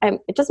just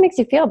makes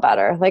you feel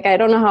better. Like, I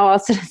don't know how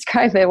else to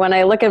describe it. When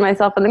I look at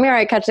myself in the mirror,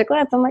 I catch a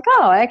glance. I'm like,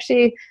 I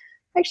actually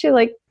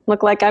like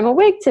look like I'm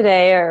awake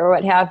today, or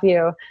what have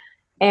you.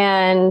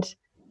 And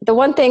the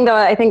one thing though,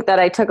 I think that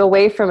I took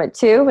away from it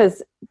too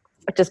was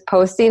just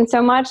posting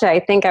so much. I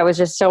think I was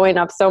just showing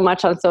up so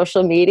much on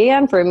social media.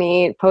 And for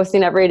me,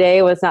 posting every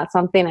day was not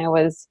something I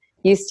was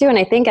used to. And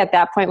I think at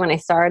that point when I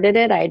started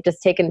it, I had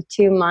just taken a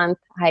 2-month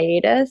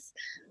hiatus.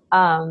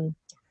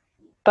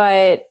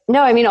 But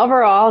no,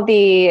 overall,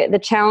 the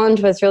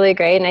challenge was really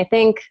great. And I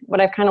think what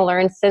I've kind of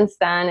learned since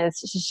then is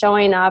just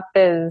showing up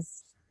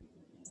it's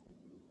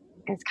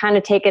kind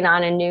of taken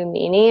on a new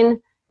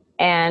meaning.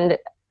 And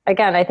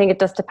again, I think it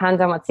just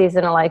depends on what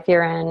season of life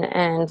you're in.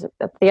 And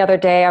the other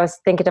day I was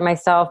thinking to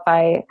myself,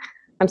 I'm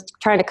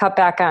trying to cut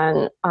back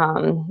on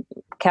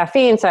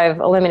caffeine. So I've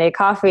eliminated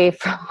coffee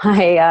from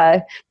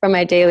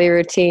my daily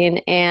routine.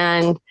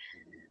 And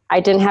I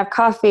didn't have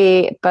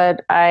coffee,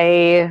 but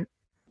I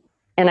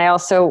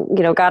also,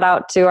 got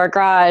out to our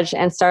garage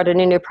and started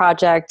a new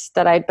project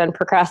that I'd been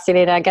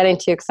procrastinating on getting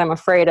to because I'm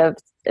afraid of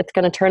it's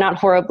going to turn out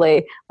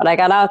horribly. But I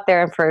got out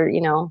there for,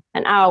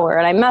 an hour,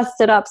 and I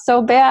messed it up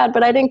so bad,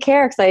 but I didn't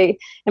care because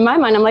in my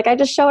mind, I'm like, I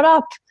just showed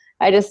up.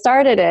 I just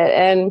started it.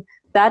 And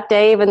that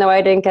day, even though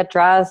I didn't get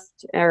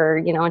dressed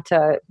or,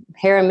 to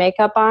hair and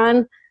makeup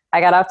on, I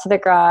got out to the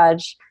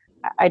garage.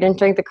 I didn't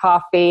drink the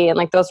coffee. And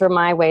those were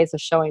my ways of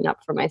showing up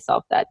for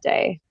myself that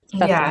day.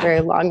 That's a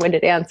very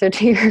long-winded answer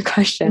to your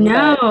question.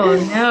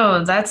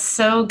 No, that's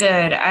so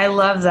good. I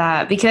love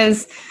that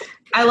because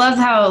I love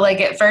how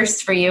like at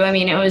first for you, I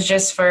mean, it was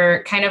just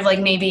for kind of like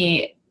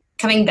maybe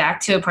coming back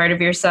to a part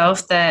of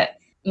yourself that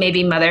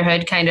maybe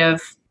motherhood kind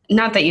of,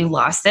 not that you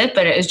lost it,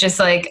 but it was just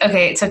like,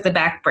 okay, it took the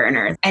back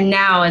burner. And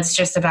now it's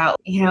just about,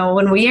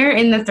 when we are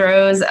in the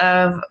throes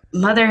of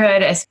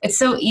motherhood, it's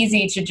so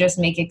easy to just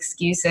make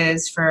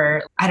excuses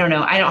for, I don't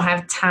know, I don't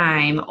have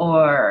time,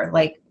 or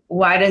like,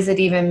 why does it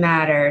even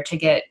matter to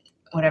get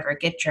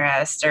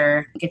dressed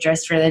or get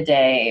dressed for the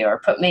day, or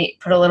put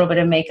a little bit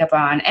of makeup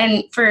on,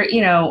 and for,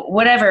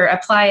 whatever,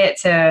 apply it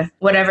to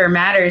whatever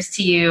matters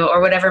to you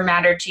or whatever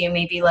mattered to you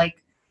maybe like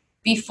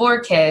before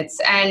kids.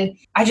 And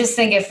I just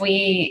think if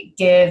we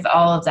give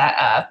all of that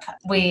up,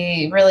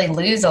 we really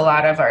lose a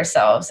lot of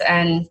ourselves.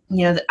 And,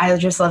 I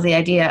just love the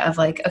idea of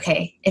like,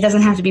 okay, it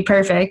doesn't have to be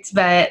perfect,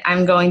 but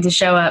I'm going to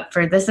show up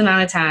for this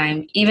amount of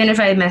time, even if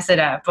I mess it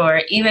up,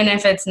 or even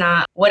if it's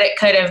not what it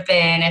could have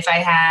been if I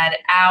had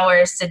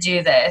hours to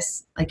do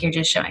this, like you're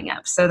just showing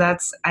up. So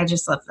I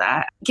just love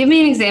that. Give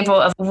me an example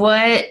of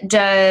what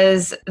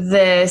does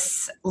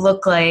this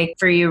look like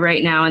for you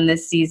right now in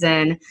this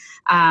season?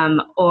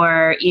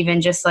 Or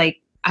even just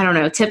like, I don't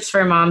know, tips for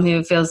a mom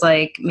who feels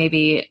like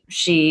maybe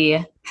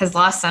she has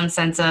lost some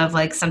sense of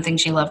like something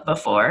she loved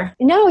before.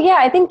 No, yeah,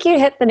 I think you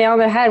hit the nail on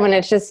the head when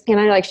it's just,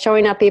 like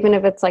showing up, even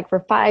if it's like for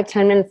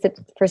 5-10 minutes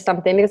for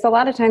something, because a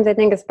lot of times I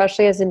think,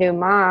 especially as a new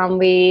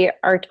mom,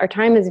 our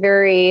time is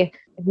very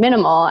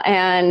minimal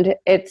and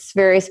it's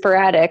very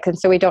sporadic. And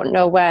so we don't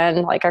know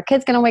when like our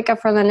kid's going to wake up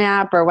from the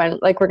nap, or when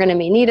like we're going to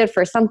be needed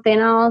for something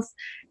else.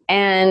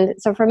 And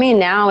so for me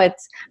now, I'm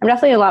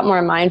definitely a lot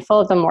more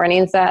mindful of the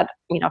mornings that,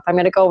 if I'm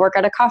going to go work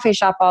at a coffee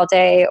shop all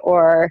day,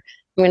 or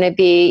I'm going to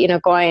be,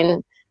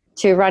 going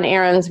to run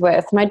errands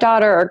with my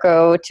daughter or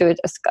go to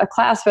a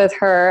class with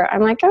her,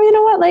 I'm like, oh, you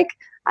know what? Like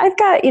I've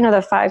got, the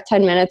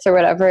 5-10 minutes or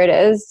whatever it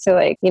is to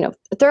like,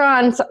 throw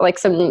on like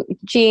some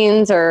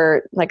jeans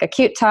or like a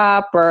cute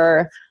top,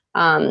 or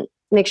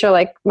make sure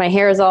like my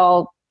hair is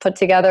all put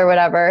together,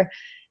 whatever.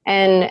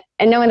 And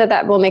knowing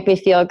that will make me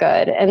feel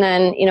good. And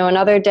then,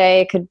 another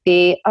day could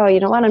be, oh, you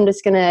know what, I'm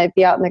just going to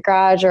be out in the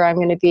garage, or I'm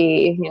going to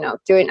be,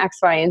 doing X,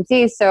 Y, and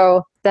Z.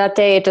 So that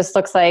day it just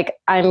looks like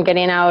I'm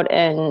getting out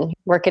and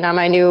working on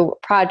my new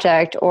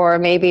project, or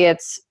maybe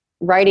it's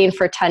writing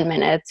for 10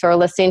 minutes or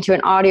listening to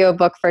an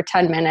audiobook for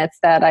 10 minutes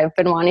that I've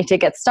been wanting to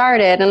get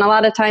started. And a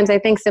lot of times I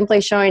think simply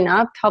showing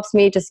up helps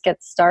me just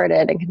get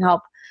started, and can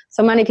help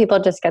so many people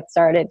just get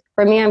started.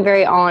 For me, I'm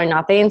very all or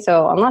nothing.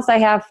 So unless I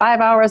have 5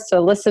 hours to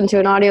listen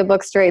to an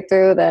audiobook straight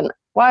through, then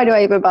why do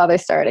I even bother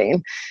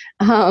starting?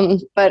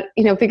 But,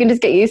 if we can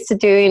just get used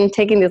to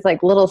taking these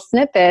like little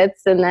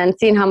snippets and then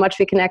seeing how much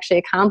we can actually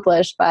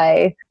accomplish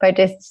by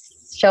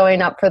just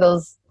showing up for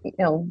those,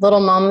 little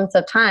moments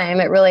of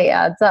time, it really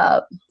adds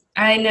up.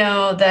 I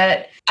know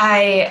that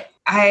I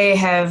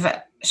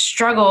have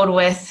struggled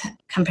with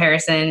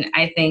comparison,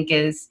 I think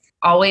is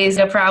always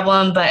a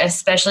problem, but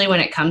especially when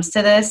it comes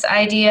to this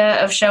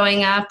idea of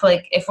showing up,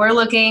 like if we're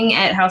looking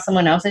at how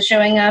someone else is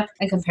showing up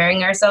and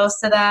comparing ourselves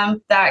to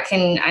them, that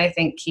can, I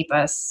think, keep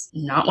us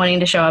not wanting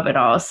to show up at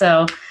all.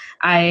 So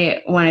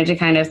I wanted to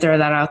kind of throw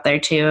that out there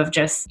too, of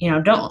just,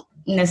 don't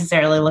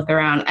necessarily look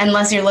around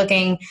unless you're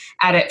looking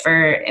at it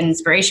for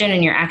inspiration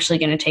and you're actually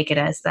going to take it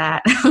as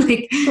that.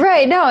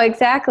 Right. No,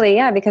 exactly.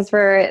 Yeah. Because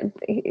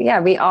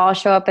we all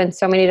show up in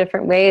so many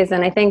different ways.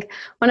 And I think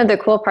one of the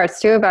cool parts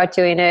too about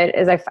doing it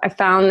is I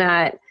found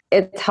that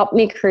it's helped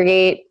me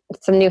create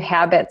some new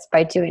habits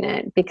by doing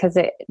it, because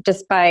it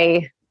just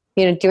by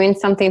doing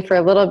something for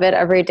a little bit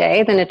every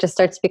day, then it just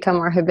starts to become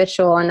more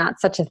habitual and not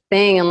such a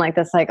thing. And like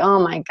this, like, oh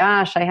my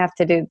gosh, I have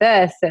to do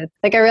this. It's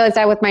like I realized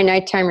that with my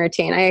nighttime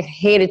routine. I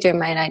hated doing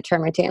my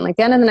nighttime routine. Like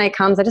the end of the night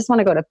comes, I just want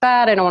to go to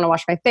bed. I don't want to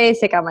wash my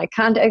face, take out my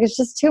contact. It's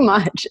just too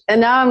much.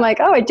 And now I'm like,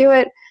 oh, I do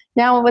it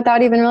now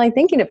without even really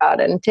thinking about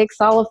it. And it takes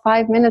all of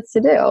 5 minutes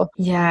to do.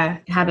 Yeah.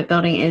 Habit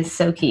building is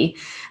so key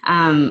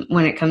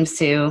when it comes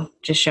to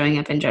just showing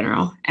up in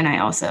general. And I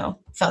also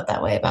felt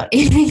that way about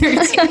eating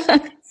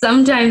routine.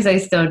 Sometimes I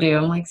still do.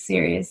 I'm like,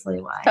 seriously,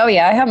 why? Oh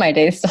yeah, I have my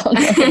days still.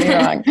 Don't get me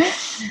wrong.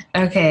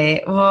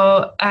 Okay.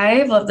 Well,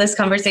 I love this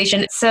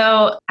conversation.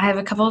 So I have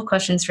a couple of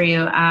questions for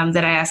you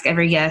that I ask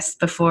every guest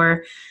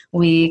before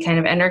we kind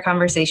of end our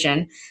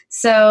conversation.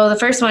 So the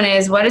first one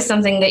is, what is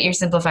something that you're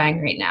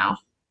simplifying right now?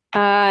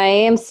 I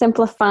am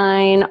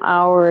simplifying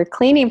our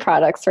cleaning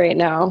products right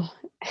now.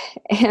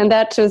 And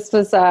that just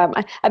was,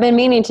 I've been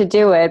meaning to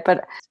do it,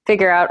 but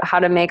figure out how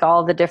to make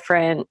all the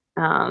different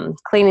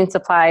cleaning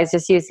supplies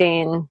just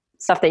using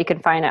stuff that you can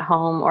find at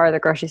home or the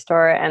grocery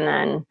store. And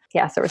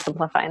then, so we're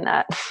simplifying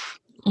that.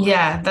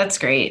 Yeah, that's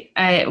great.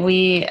 I've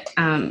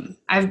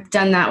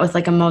done that with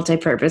like a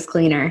multi-purpose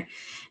cleaner.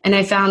 And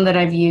I found that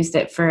I use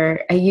it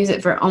for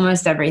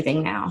almost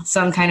everything now. So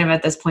I'm kind of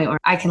at this point where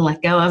I can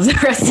let go of the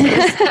rest of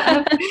the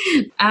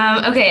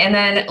stuff. Okay. And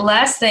then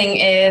last thing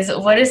is,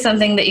 what is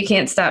something that you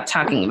can't stop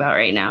talking about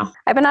right now?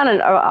 I've been on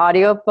an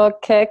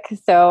audiobook kick.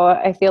 So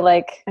I feel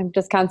like I'm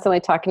just constantly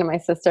talking to my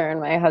sister and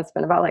my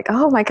husband about like,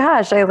 oh my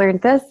gosh, I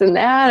learned this and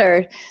that,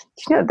 or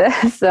you know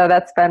this? So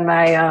that's been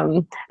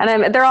my,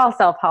 they're all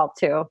self-help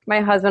too.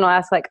 My husband will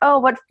ask like, oh,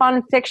 what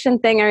fun fiction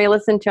thing are you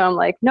listening to? I'm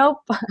like, nope,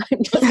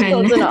 I'm just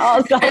listen to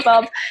all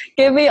self-help.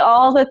 Give me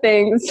all the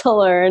things to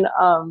learn.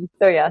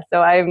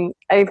 So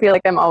I feel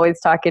like I'm always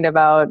talking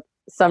about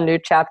some new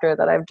chapter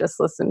that I've just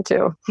listened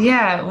to.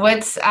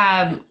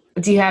 Yeah.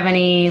 Do you have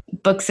any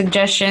book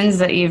suggestions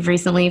that you've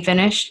recently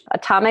finished?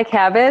 Atomic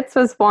Habits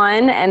was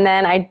one. And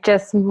then I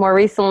just more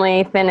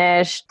recently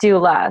finished Do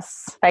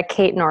Less by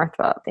Kate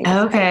Northwell. I think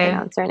that's how you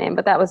pronounce her name,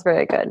 but that was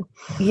very good.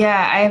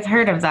 Yeah, I've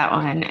heard of that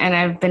one and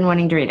I've been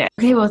wanting to read it.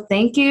 Okay, well,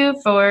 thank you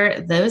for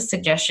those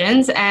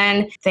suggestions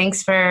and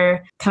thanks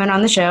for coming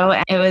on the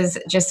show. It was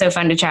just so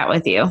fun to chat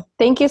with you.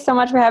 Thank you so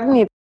much for having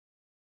me.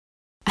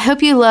 I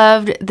hope you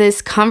loved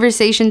this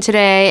conversation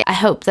today. I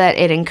hope that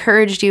it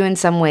encouraged you in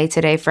some way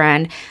today,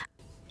 friend.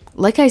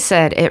 Like I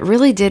said, it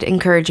really did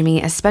encourage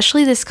me,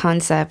 especially this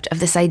concept of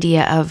this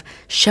idea of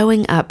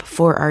showing up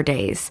for our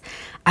days.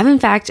 I've in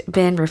fact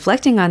been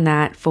reflecting on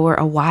that for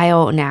a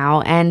while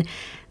now, and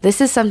this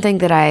is something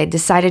that I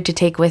decided to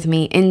take with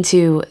me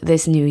into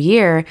this new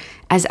year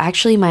as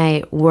actually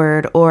my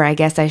word, or I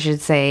guess I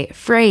should say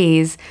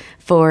phrase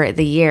for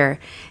the year.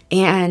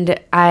 And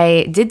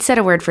I did set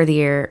a word for the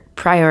year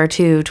prior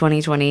to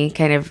 2020,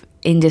 kind of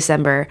in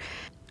December.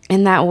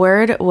 And that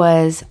word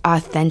was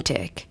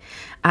authentic.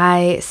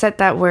 I set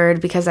that word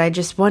because I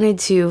just wanted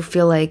to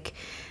feel like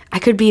I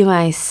could be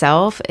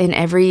myself in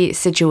every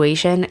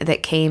situation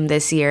that came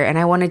this year. And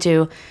I wanted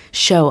to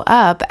show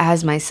up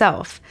as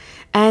myself.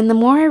 And the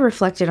more I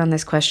reflected on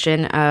this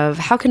question of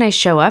how can I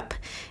show up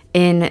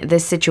in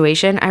this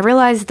situation, I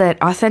realized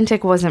that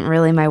authentic wasn't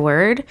really my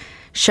word.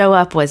 Show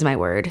up was my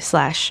word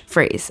 /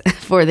 phrase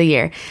for the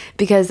year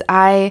because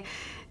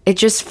it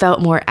just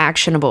felt more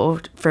actionable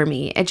for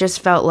me. It just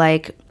felt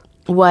like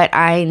what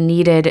I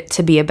needed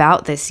to be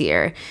about this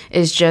year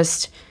is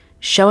just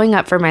showing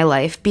up for my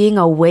life, being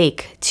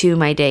awake to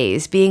my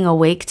days, being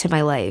awake to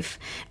my life,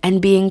 and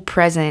being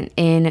present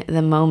in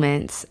the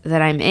moments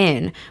that I'm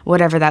in,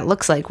 whatever that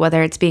looks like,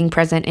 whether it's being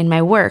present in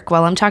my work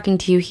while I'm talking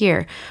to you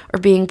here, or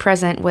being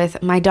present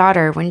with my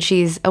daughter when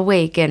she's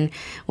awake and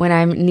when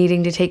I'm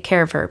needing to take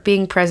care of her,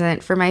 being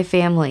present for my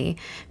family,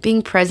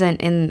 being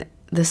present in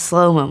the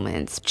slow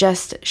moments,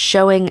 just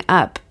showing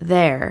up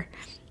there,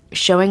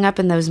 showing up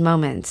in those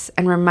moments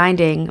and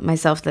reminding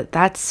myself that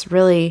that's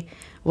really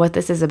what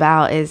this is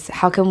about, is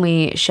how can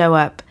we show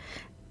up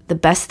the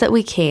best that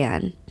we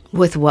can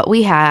with what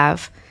we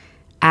have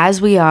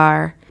as we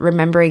are,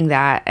 remembering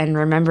that and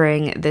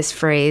remembering this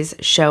phrase,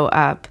 show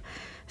up,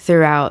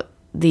 throughout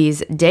these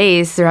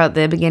days, throughout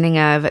the beginning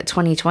of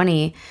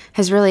 2020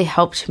 has really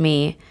helped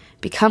me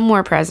become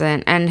more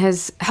present and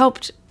has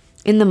helped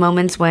in the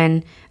moments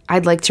when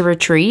I'd like to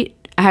retreat,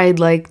 I'd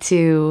like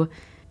to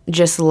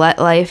just let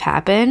life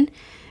happen.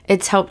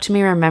 It's helped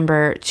me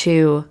remember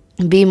to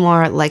be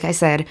more, like I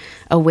said,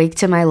 awake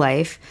to my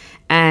life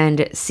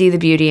and see the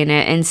beauty in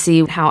it and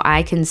see how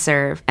I can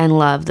serve and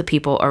love the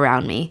people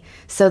around me.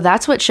 So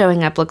that's what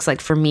showing up looks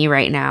like for me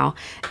right now.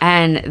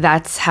 And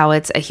that's how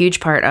it's a huge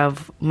part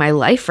of my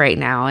life right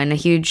now and a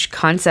huge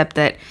concept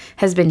that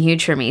has been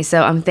huge for me.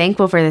 So I'm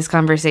thankful for this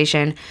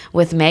conversation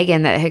with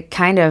Megan that had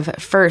kind of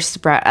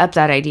first brought up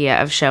that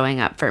idea of showing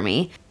up for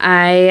me.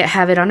 I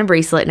have it on a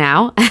bracelet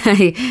now.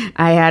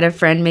 I had a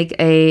friend make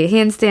a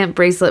hand stamp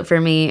bracelet for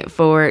me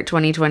for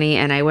 2020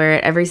 and I wear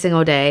it every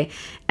single day.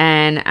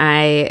 And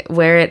I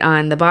wear it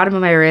on the bottom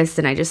of my wrist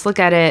and I just look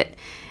at it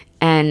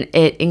and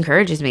it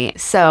encourages me.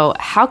 So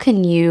how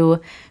can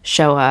you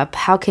show up?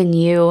 How can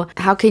you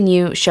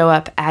show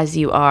up as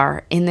you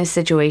are in this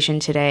situation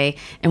today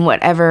and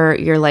whatever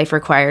your life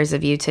requires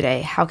of you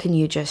today? How can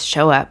you just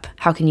show up?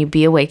 How can you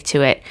be awake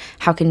to it?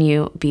 How can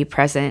you be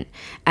present?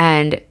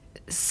 And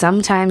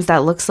sometimes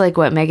that looks like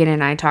what Megan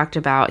and I talked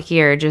about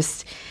here,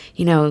 just,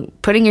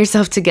 putting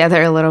yourself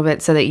together a little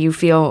bit so that you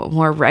feel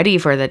more ready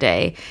for the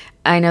day.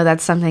 I know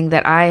that's something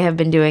that I have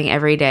been doing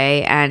every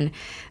day, and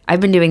I've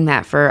been doing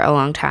that for a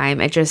long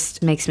time. It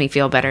just makes me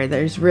feel better.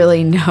 There's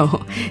really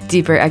no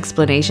deeper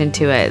explanation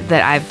to it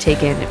that I've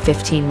taken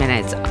 15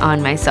 minutes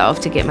on myself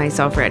to get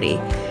myself ready.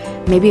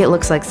 Maybe it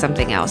looks like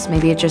something else.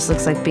 Maybe it just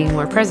looks like being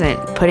more present,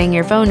 putting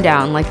your phone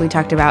down like we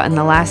talked about in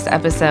the last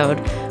episode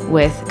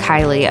with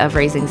Kylie of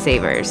Raising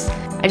Savers.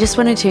 I just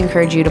wanted to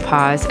encourage you to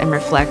pause and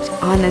reflect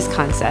on this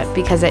concept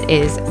because it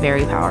is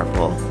very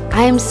powerful.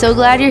 I am so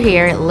glad you're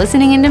here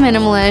listening into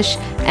Minimalish,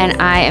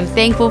 and I am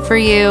thankful for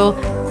you.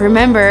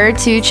 Remember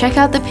to check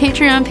out the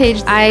Patreon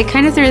page. I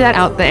kind of threw that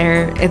out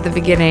there at the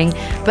beginning,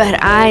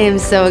 but I am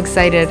so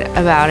excited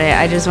about it.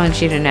 I just want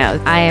you to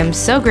know. I am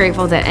so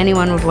grateful that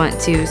anyone would want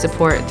to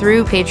support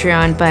through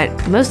Patreon,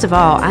 but most of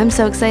all, I'm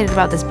so excited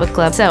about this book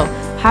club. So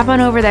hop on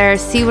over there,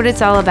 see what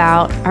it's all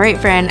about. All right,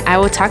 friend, I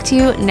will talk to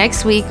you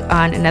next week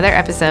on another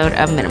episode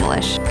of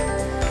Minimalish.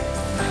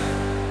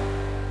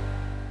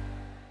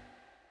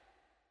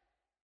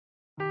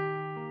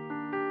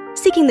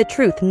 Seeking the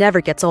truth never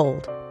gets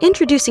old.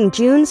 Introducing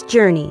June's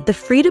Journey, the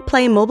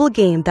free-to-play mobile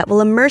game that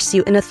will immerse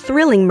you in a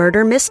thrilling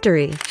murder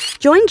mystery.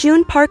 Join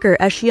June Parker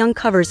as she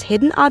uncovers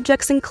hidden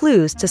objects and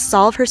clues to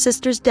solve her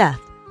sister's death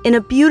in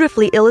a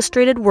beautifully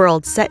illustrated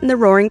world set in the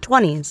Roaring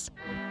 '20s.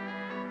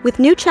 With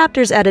new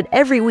chapters added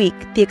every week,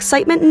 the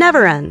excitement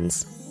never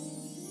ends.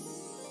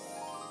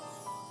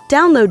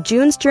 Download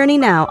June's Journey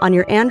now on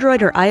your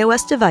Android or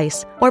iOS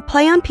device or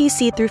play on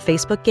PC through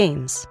Facebook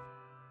Games.